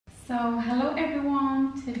So hello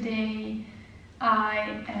everyone, today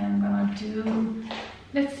I am gonna do,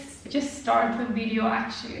 let's just start the video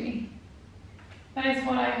actually. That is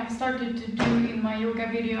what I have started to do in my yoga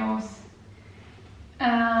videos.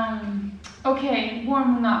 Okay,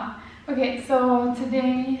 warming up. Okay, so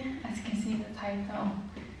today, as you can see in the title,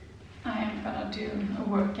 I am gonna do a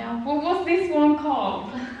workout. What was this one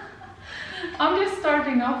called? I'm just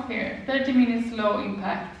starting off here. 30 minutes low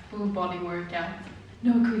impact, full body workout.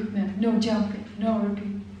 No equipment, no jumping, no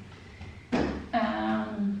repeat.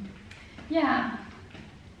 Yeah,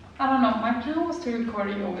 I don't know, my plan was to record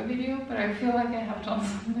a yoga video, but I feel like I have done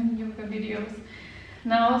so many yoga videos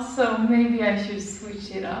now, so maybe I should switch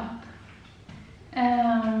it up.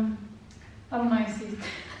 I don't know, I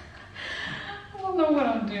don't know what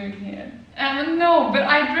I'm doing here. No, but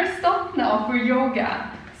I dressed up now for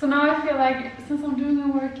yoga. So now I feel like, since I'm doing a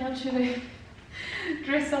workout, should I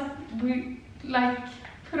dress up with, like,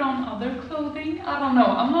 put on other clothing? I don't know.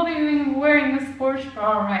 I'm not even wearing a sports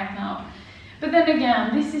bra right now. But then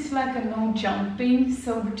again, this is like a no jumping,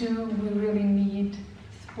 so do we really need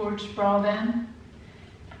sports bra then?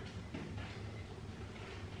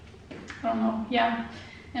 I don't know. Yeah,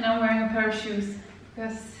 and I'm wearing a pair of shoes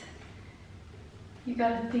because you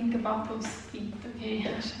gotta think about those feet, okay?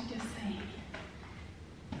 I should just say.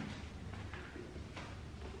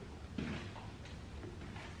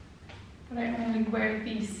 But I only wear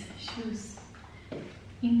these shoes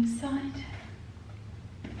inside.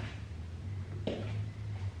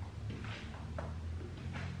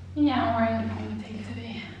 Yeah, I'm wearing a ponytail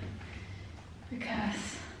today because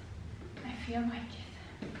I feel like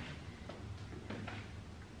it.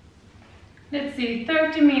 Let's see,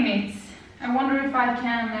 30 minutes. I wonder if I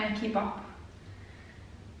can keep up.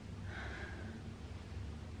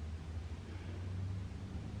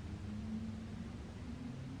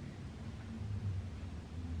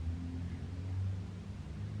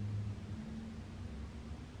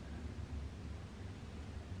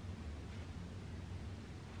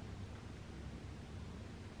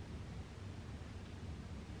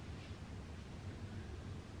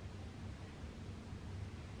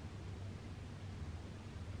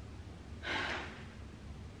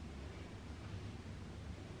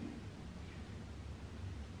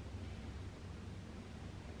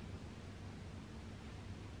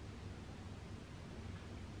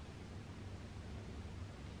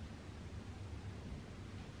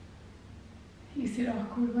 Is it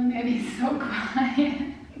awkward when it is so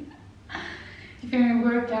quiet? If your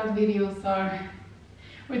workout videos are,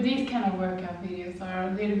 or these kind of workout videos are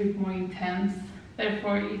a little bit more intense,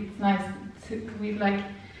 therefore it's nice to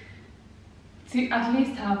at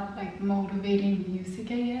least have like motivating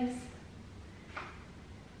music, I guess.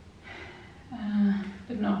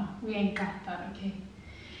 But no, we ain't got that, okay?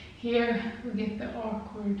 Here we get the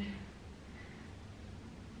awkward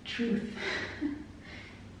truth.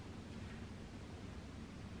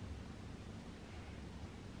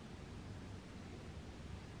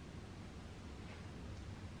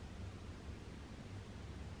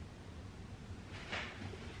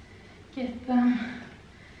 Get the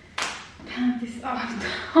panties out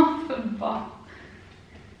of the bottom.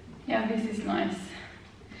 Yeah, this is nice.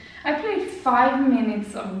 I played 5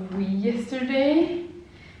 minutes of Wii yesterday,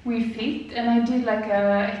 Wii Fit, and I did like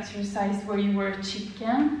a exercise where you were a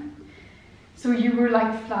chicken. So you were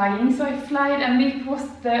like flying, so I flied, and it was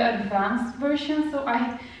the advanced version, so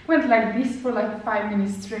I went like this for like 5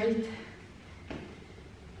 minutes straight.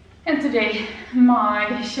 And today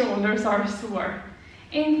my shoulders are sore.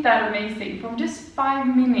 Ain't that amazing? From just 5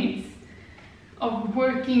 minutes of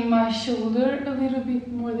working my shoulder a little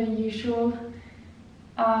bit more than usual,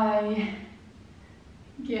 I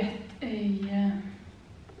get a,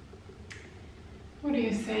 what do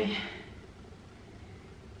you say?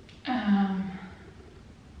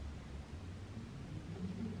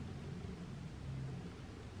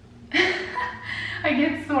 I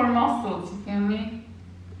get sore muscles, you feel me?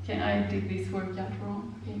 Okay, I did this workout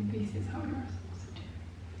wrong. Okay, this is how you're supposed to do.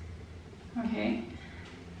 Okay.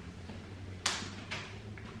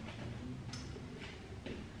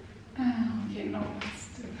 Okay, no, let's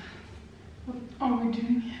do that. What are we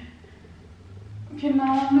doing here? Okay,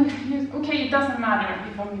 now okay, it doesn't matter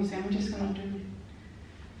if I'm using, I'm just gonna do it.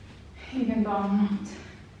 Even though I'm not.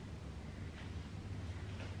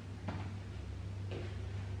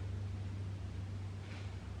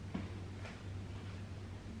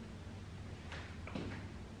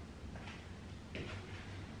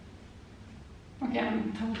 Okay,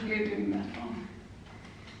 I'm totally doing that wrong.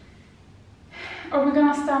 Are we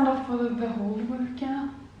gonna stand up for the whole workout?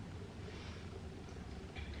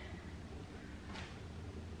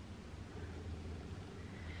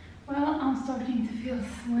 I'm starting to feel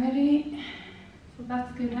sweaty, so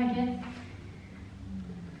that's good, I guess.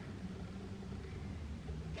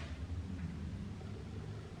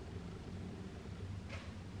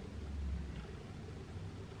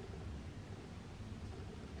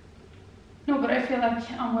 No, but I feel like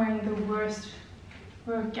I'm wearing the worst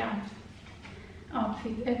workout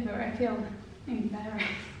outfit ever. I feel embarrassed.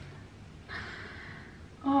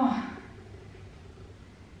 Oh.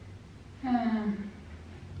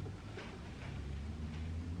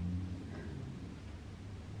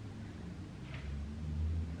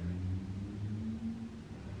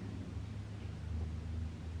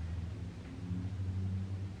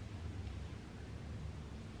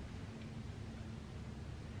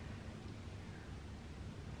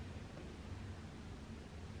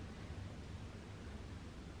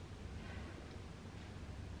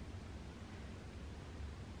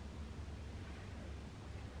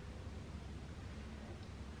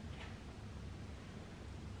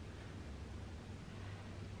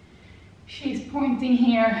 She's pointing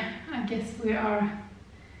here. I guess we are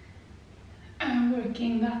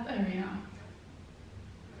working that area out.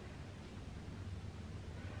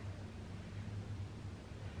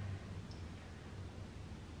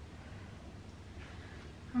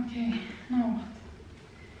 Okay, now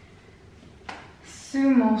what?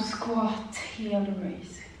 Sumo squat heel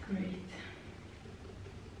raise. Great.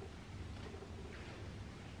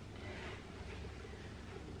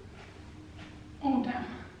 Oh damn.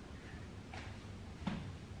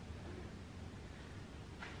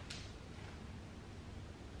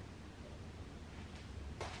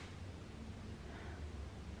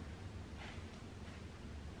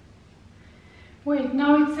 Wait,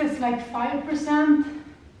 now it says like 5%.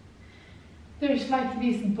 There's like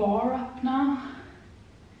this bar up now.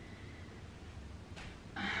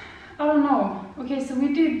 I don't know. Okay, so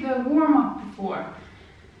we did the warm-up before.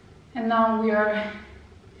 And now we are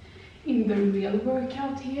in the real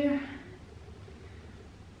workout here.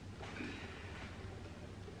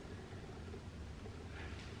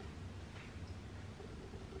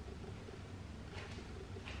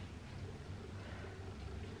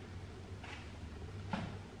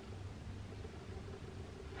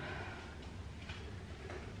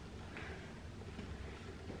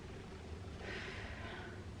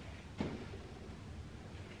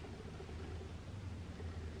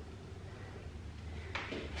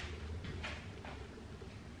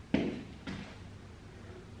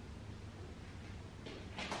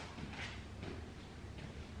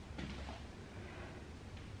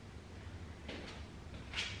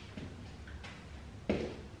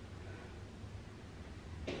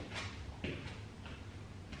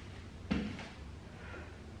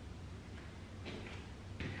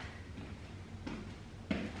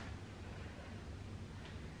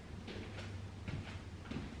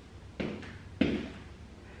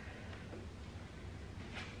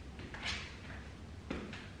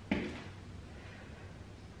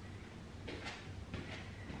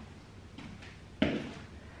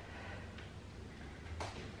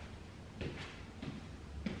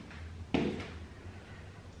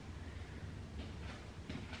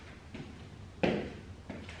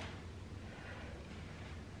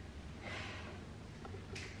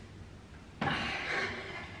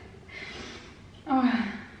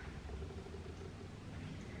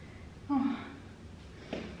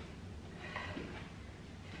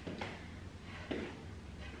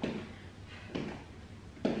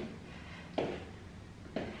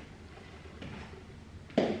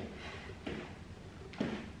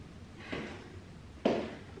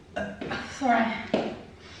 Sorry,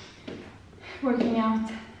 working out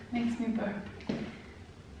makes me burp.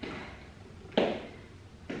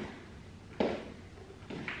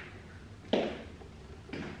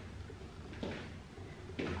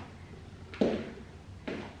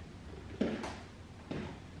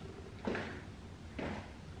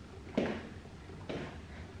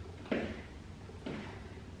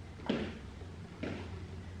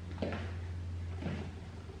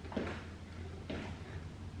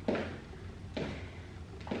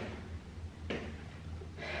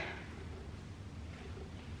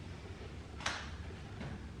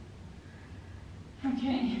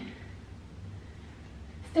 Okay,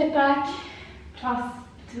 step back plus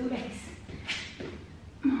 2x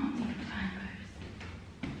mountain climbers.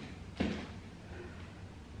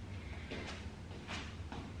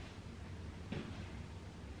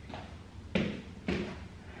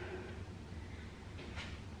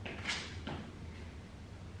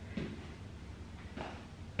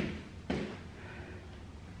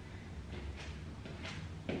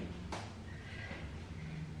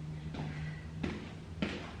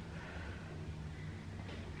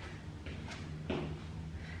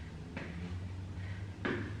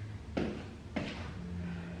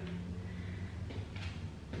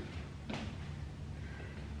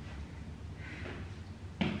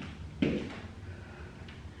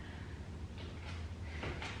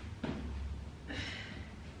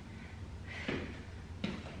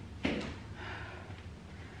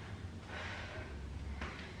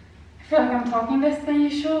 feel like I'm talking less than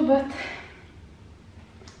usual, but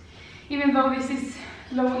even though this is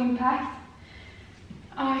low impact,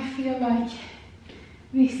 I feel like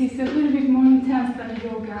this is a little bit more intense than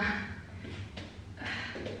yoga.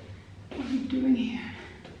 What are you doing here?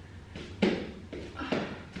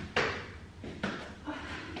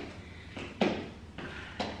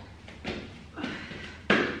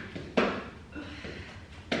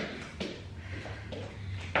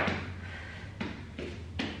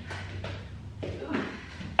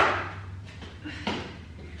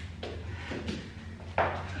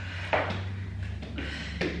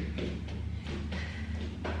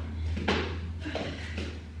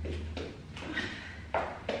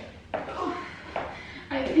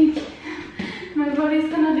 I think my body's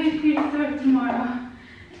gonna be pretty sore tomorrow.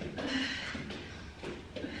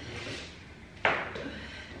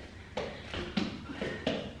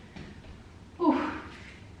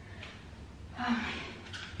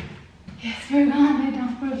 Yes, we're gonna lay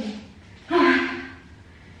down for a bit.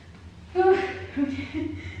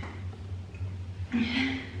 Okay.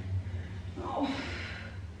 Oh,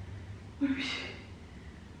 where is she?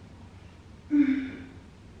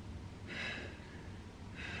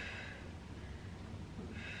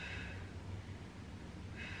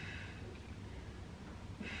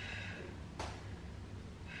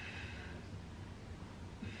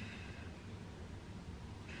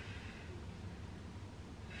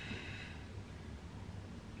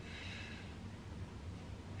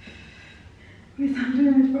 Please, I'm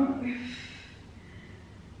doing it wrong.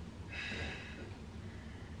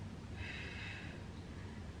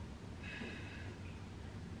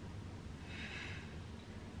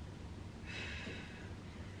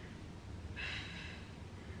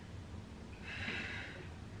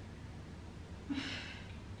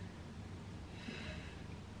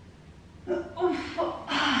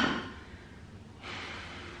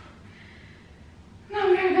 Now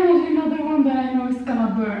we're gonna do another one that I know is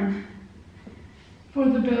gonna burn for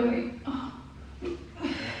the belly.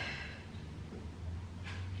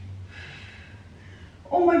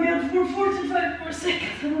 Oh my god, for 45 more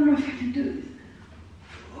seconds. I don't know if I can do this.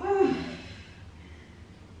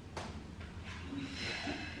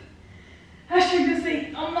 Hashtag just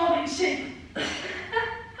say, I'm not in shape.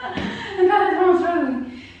 And that is why I'm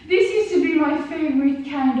struggling. This used to be my favorite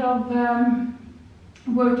kind of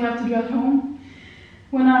workout to do at home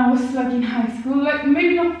when I was like in high school. Like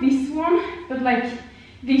maybe not this one, but like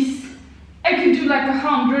this. I could do like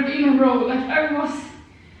 100 in a row. Like I was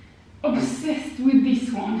obsessed with this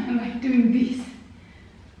one and like doing this.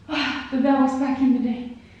 But that was back in the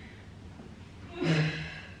day.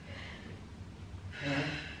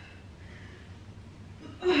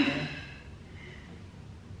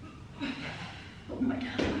 Oh my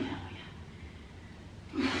god, oh my god,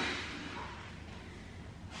 oh my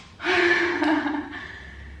god.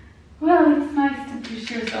 Well, it's nice to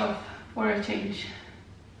push yourself for a change.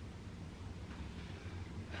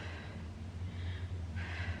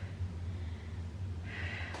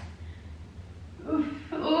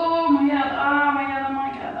 Oh my god, oh my god, oh my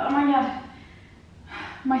god, oh my god.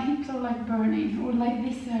 My hips are like burning, or like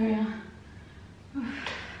this area.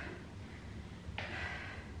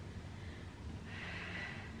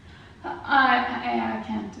 I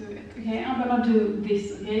can't do it. Okay, I'm gonna do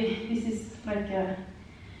this, okay? This is like a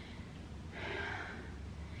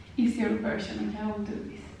easier version, okay? I will do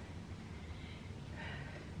this.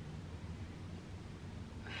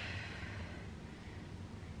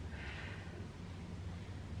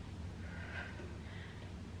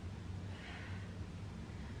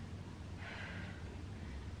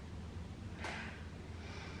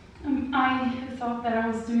 I thought that I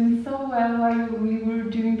was doing so well while we were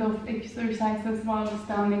doing those exercises while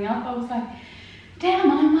standing up. I was like,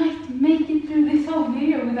 damn, I might make it through this whole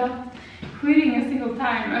video without quitting a single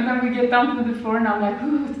time. And then we get down to the floor and I'm like,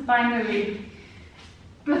 ooh, finally.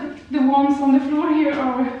 But the ones on the floor here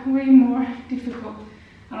are way more difficult.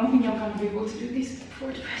 I don't think I'm gonna be able to do this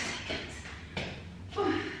for 45 seconds.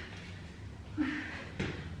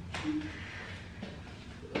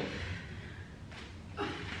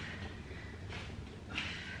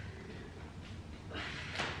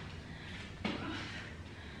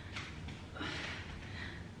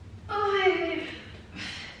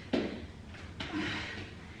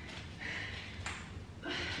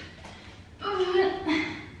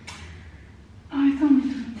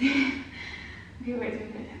 Okay, wait.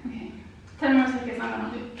 Okay. 10 more seconds, I'm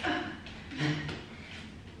gonna do it.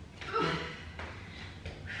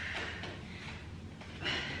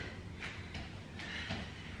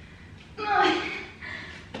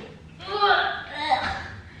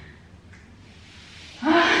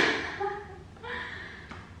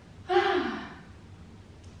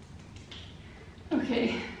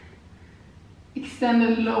 extend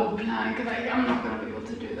a low plank. Like, I'm not gonna be able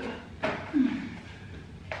to do that.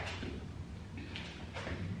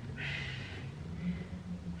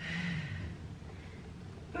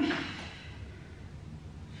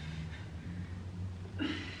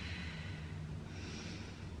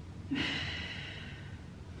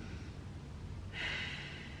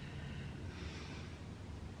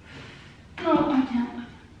 No, I can't.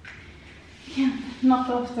 Not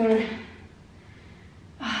after.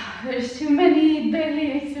 There's too many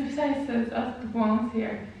belly exercises at once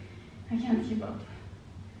here. I can't keep up.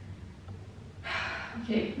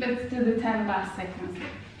 Okay, let's do the 10 last seconds.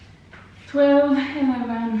 12,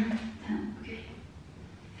 11, 10. Okay.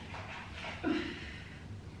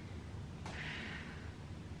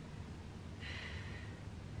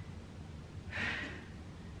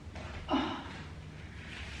 Oh.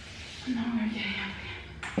 Now we're getting up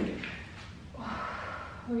here.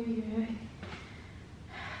 Oh, yeah.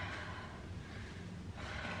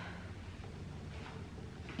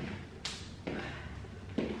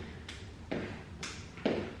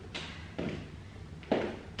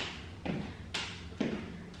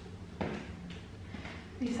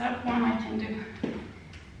 These are one I can do.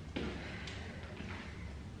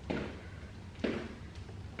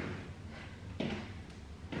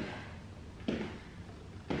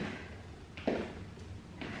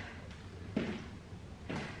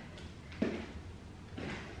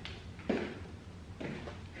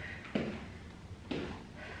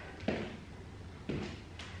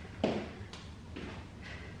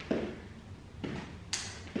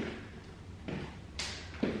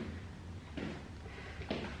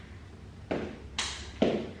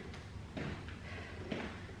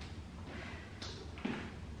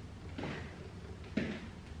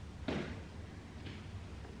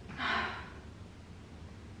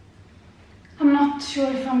 I'm not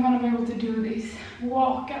sure if I'm gonna be able to do these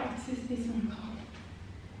walkouts. Is this one called?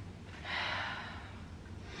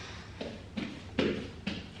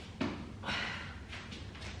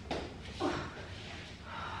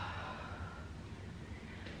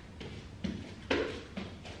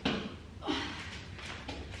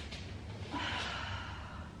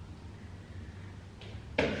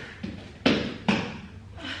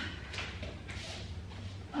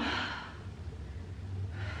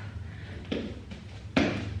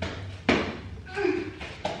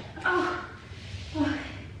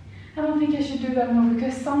 I don't think I should do that more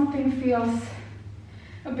because something feels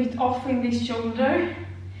a bit off in this shoulder.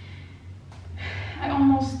 I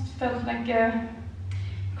almost felt like a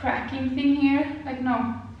cracking thing here. Like,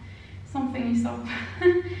 no, something is off.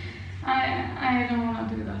 I don't want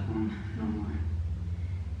to do that one no more.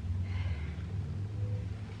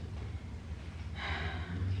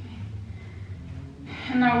 Okay.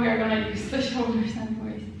 And now we are gonna use the shoulders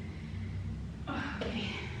anyways. Okay.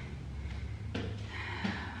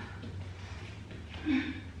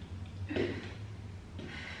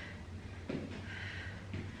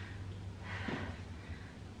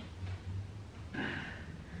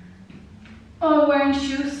 Oh, wearing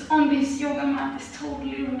shoes on this yoga mat is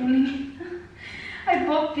totally ruining it. I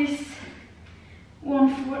bought this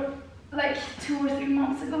one for like 2 or 3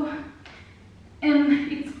 months ago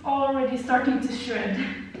and it's already starting to shred.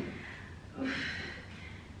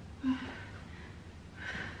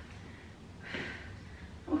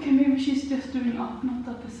 Okay, maybe she's just doing up, not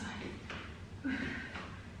up the side.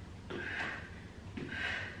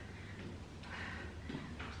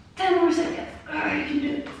 10 more seconds. I can do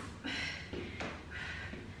it.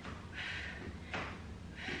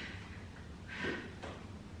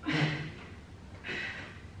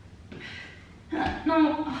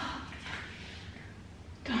 No.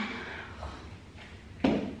 Done.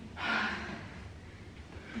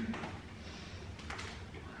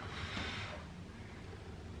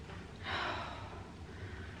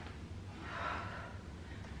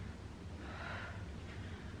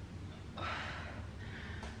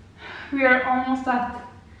 We are almost at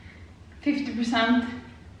 50%,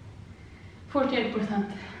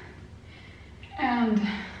 48%. And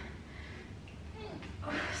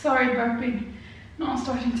sorry, burping. Now I'm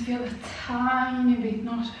starting to feel a tiny bit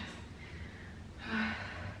nauseous.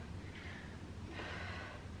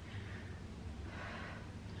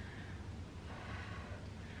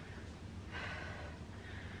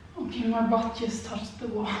 Okay, my butt just touched the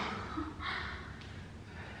wall.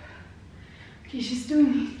 Okay, she's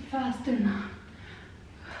doing it faster now.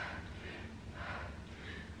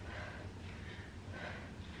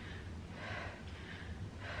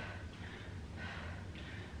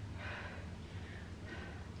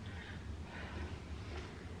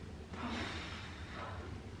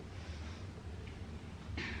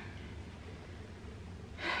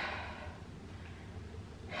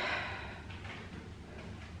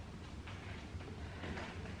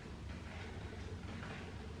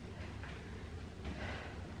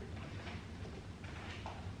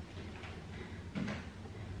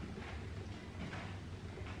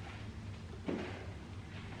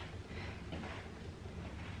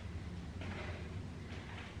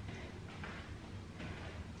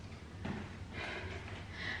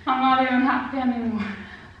 I'm not even happy anymore.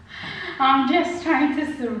 I'm just trying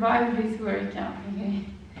to survive this workout, okay?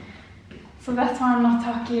 So that's why I'm not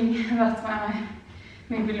talking, that's why I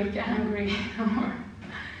maybe look angry or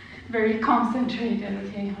very concentrated,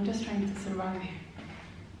 okay? I'm just trying to survive here,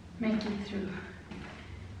 make it through.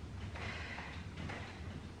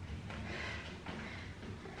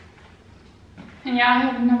 And yeah, I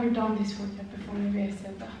have never done this workout before, maybe I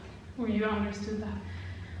said that, or you understood that.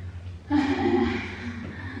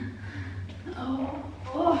 Oh.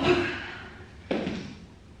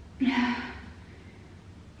 Yeah.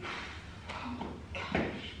 Oh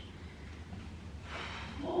gosh.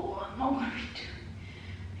 Oh, I'm not gonna be doing.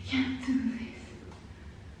 I can't do this.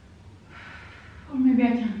 Or maybe I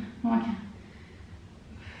can. No, I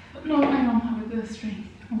can't. No, I don't have a good strength.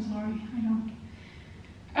 I'm sorry, I don't.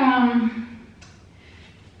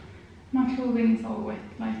 My clothing is all wet,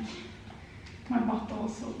 like my butt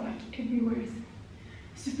also, like everywhere is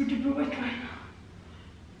super duper wet right now.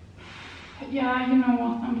 But yeah, you know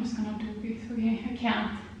what, I'm just gonna do this, okay? I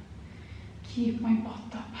can't keep my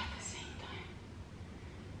butt up at the same time.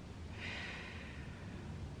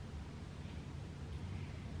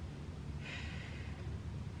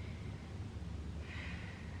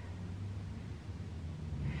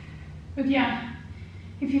 But yeah,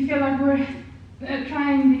 if you feel like we're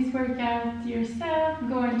trying this workout yourself,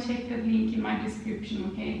 go and check the link in my description,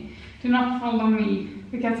 okay? Do not follow me,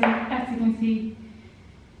 because as you can see,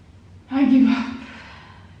 I give up.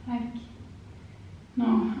 Like, no,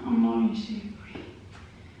 I'm not in shape.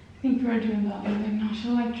 I think we're doing the other way now.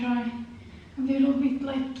 Shall I try a little bit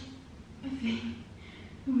like the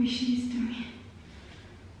way she is doing?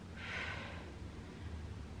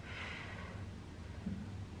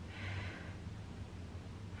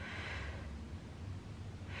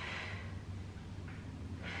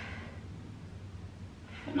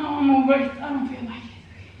 No, I'm over it. I don't feel like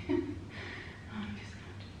it. I'm just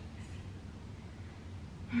gonna do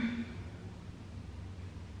this.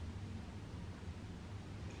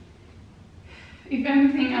 If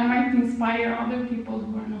anything, I might inspire other people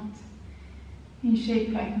who are not in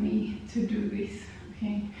shape like me to do this,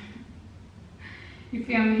 okay? You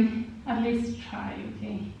feel me? At least try,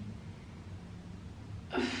 okay?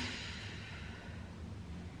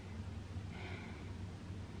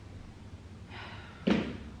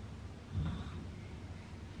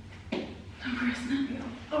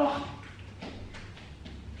 Oh.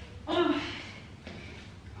 Oh.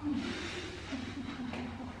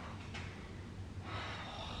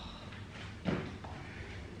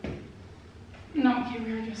 No, okay,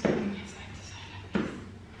 we are just going side to side like this.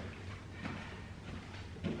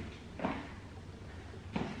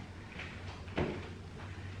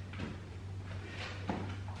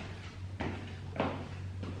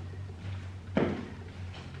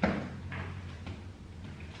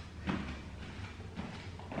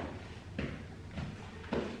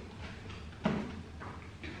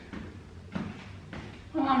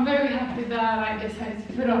 Well, I'm very happy that I decided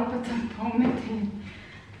to put up a ponytail.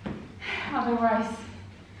 Otherwise,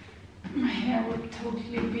 my hair would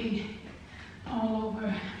totally be all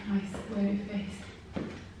over my sweaty face.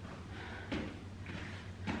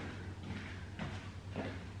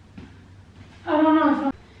 I don't know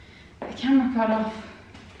if the camera cut off.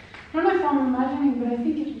 I don't know if I'm imagining, but I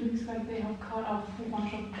think it looks like they have cut off a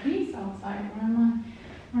bunch of trees outside.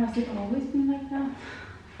 Or has it always been like that?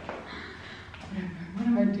 What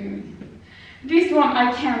am I doing? This one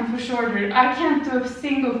I can for sure do. I can't do a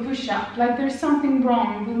single push-up. Like there's something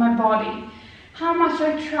wrong with my body. How much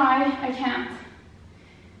I try, I can't.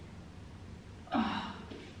 Oh.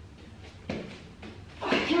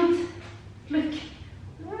 I can't. Look.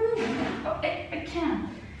 Oh, I can't.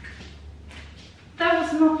 That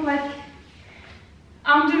was not like...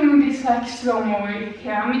 I'm doing this like slow-mo,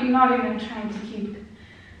 okay? I'm not even trying to keep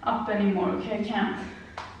up anymore, okay? I can't.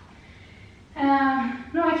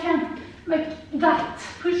 No, I can't. Like that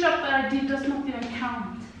push-up that I did does not even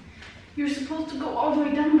count. You're supposed to go all the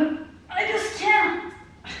way down, but I just can't.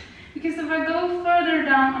 Because if I go further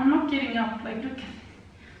down, I'm not getting up. Like, look at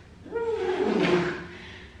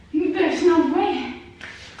it. There's no way.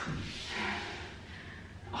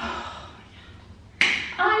 Oh my God.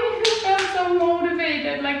 I felt so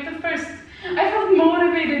motivated. Like I felt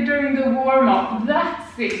motivated during the warm-up.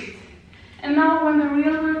 That's it. And now when the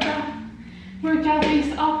real workout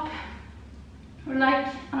is up, or like,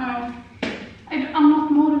 I don't know, I'm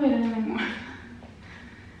not motivated anymore.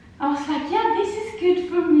 I was like, yeah, this is good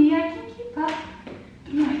for me, I can keep up.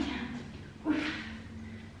 But no, I can't.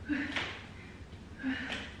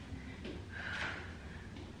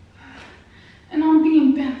 And I'm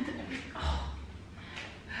being bent. Oh.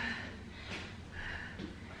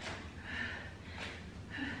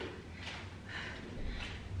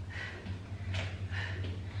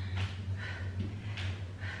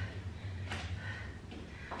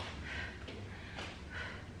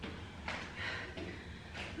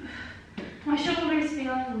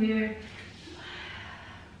 felt weird.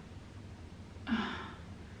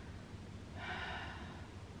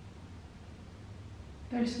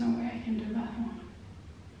 There's no way I can do that one.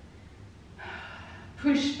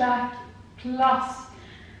 Push back plus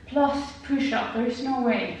push up. There's no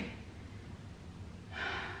way.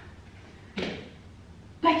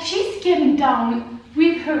 Like she's getting down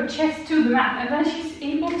with her chest to the mat and then she's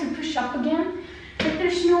able to push up again. Like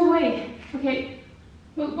there's no way. Okay,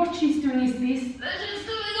 well what she's doing is this. She's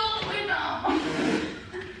doing all the way down.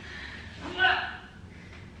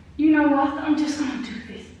 You know what? I'm just gonna do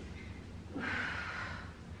this.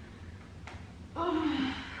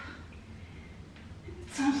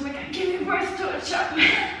 It sounds like I'm giving birth to a child.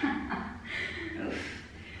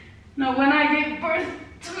 No, when I gave birth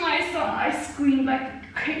to my son, I screamed like a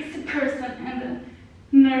crazy person, and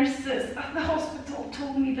the nurses at the hospital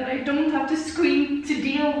told me that I don't have to scream to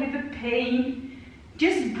deal with the pain.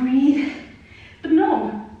 Just breathe. But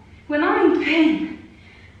no, when I'm in pain,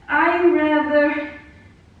 I'd rather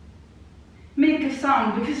make a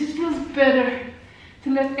sound because it feels better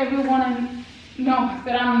to let everyone know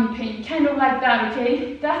that I'm in pain. Kind of like that,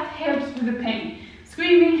 okay? That helps with the pain.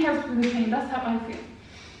 Screaming helps with the pain. That's how I feel.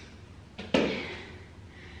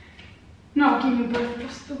 No, giving birth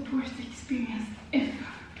was the worst experience ever.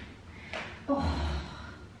 Oh.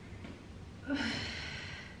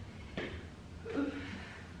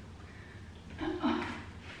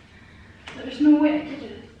 There's no way I could do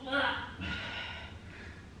it.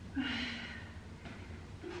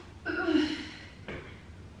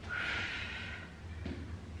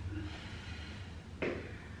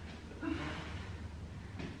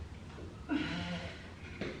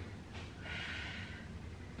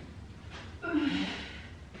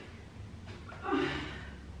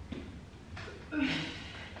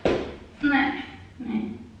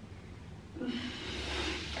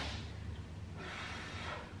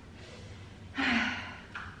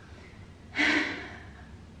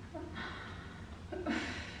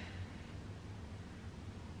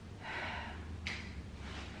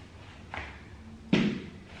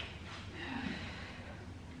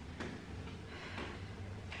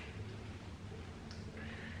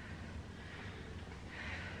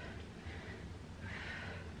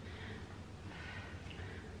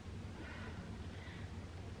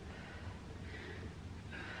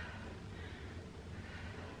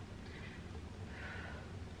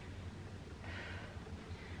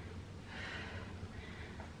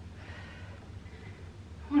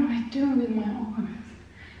 What am I doing with my arms?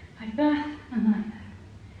 Like that and like that.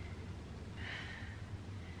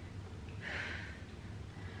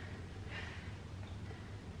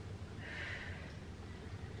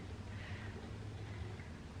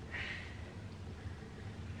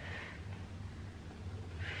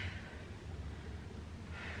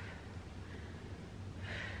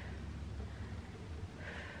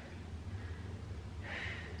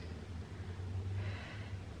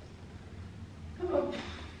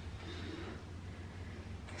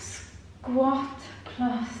 Squat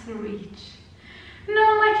plus reach.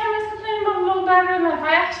 No, my camera's complaining about low battery life.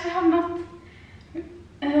 I actually have not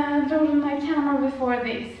loaded my camera before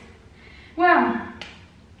this. Well,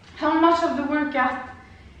 how much of the workout?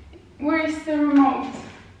 Where is the remote?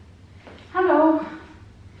 Hello?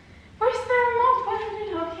 Where's the remote? What did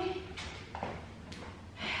it? Okay.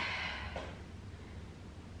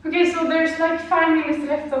 Okay, so there's like 5 minutes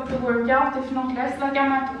left of the workout, if not less. Like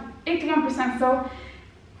I'm at 81%, so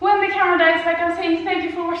when the camera dies, like I'm saying, thank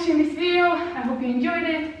you for watching this video. I hope you enjoyed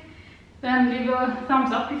it. Then leave a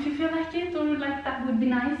thumbs up if you feel like it, or like that would be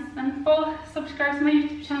nice. And subscribe to my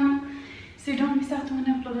YouTube channel so you don't miss out when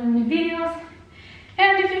I upload any videos.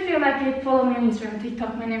 And if you feel like it, follow me on Instagram and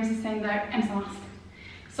TikTok. My name is the same there, and so on.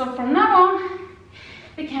 So from now on,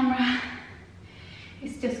 the camera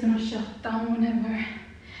is just gonna shut down whenever.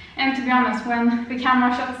 And to be honest, when the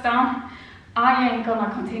camera shuts down, I ain't gonna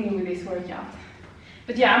continue with this workout.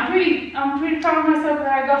 But yeah, I'm pretty proud of myself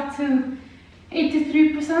that I got to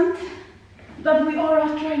 83% that we are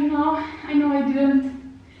at right now. I know I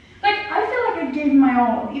didn't, like, I feel like I gave my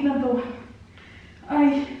all, even though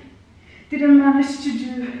I didn't manage to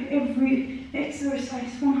do every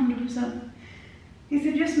exercise 100%. Is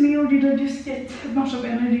it just me, or did I just get a bunch of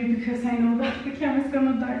energy because I know that the camera's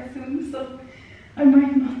gonna die soon, so I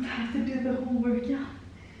might not have to do the whole workout.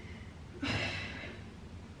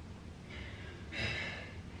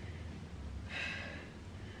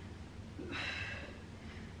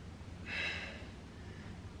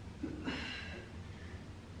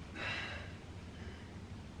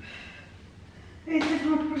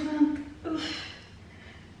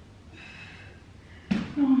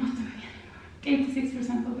 No, I'm not doing it anymore.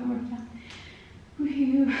 86% of the workout.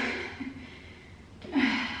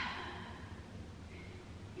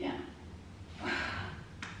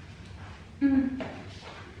 Okay,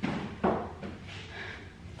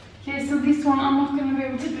 so this one I'm not gonna be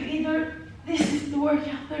able to do either. This is the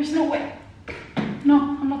workout, there's no way. No,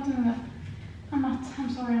 I'm not doing that. I'm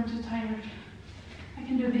sorry, I'm too tired. I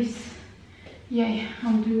can do this. Yay,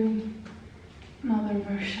 I'm doing another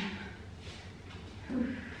version.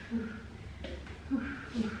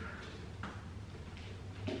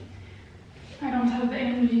 I don't have the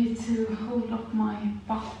energy to hold up my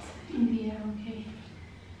butt in the air, okay?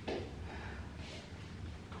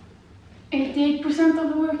 88% of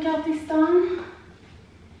the workout is done.